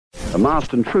A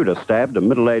masked intruder stabbed a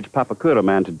middle-aged Papakura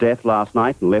man to death last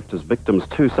night and left his victim's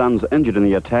 2 sons injured in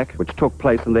the attack, which took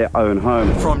place in their own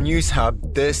home. From News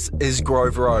Hub, this is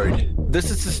Grove Road.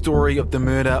 This is the story of the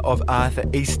murder of Arthur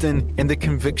Easton and the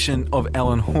conviction of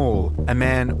Alan Hall, a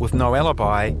man with no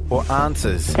alibi or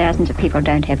answers. Thousands of people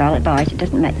don't have alibis. It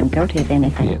doesn't make them guilty of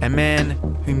anything. A man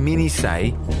who many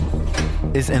say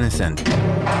is innocent.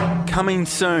 Coming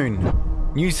soon.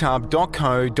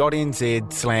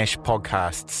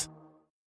 newshub.co.nz/podcasts.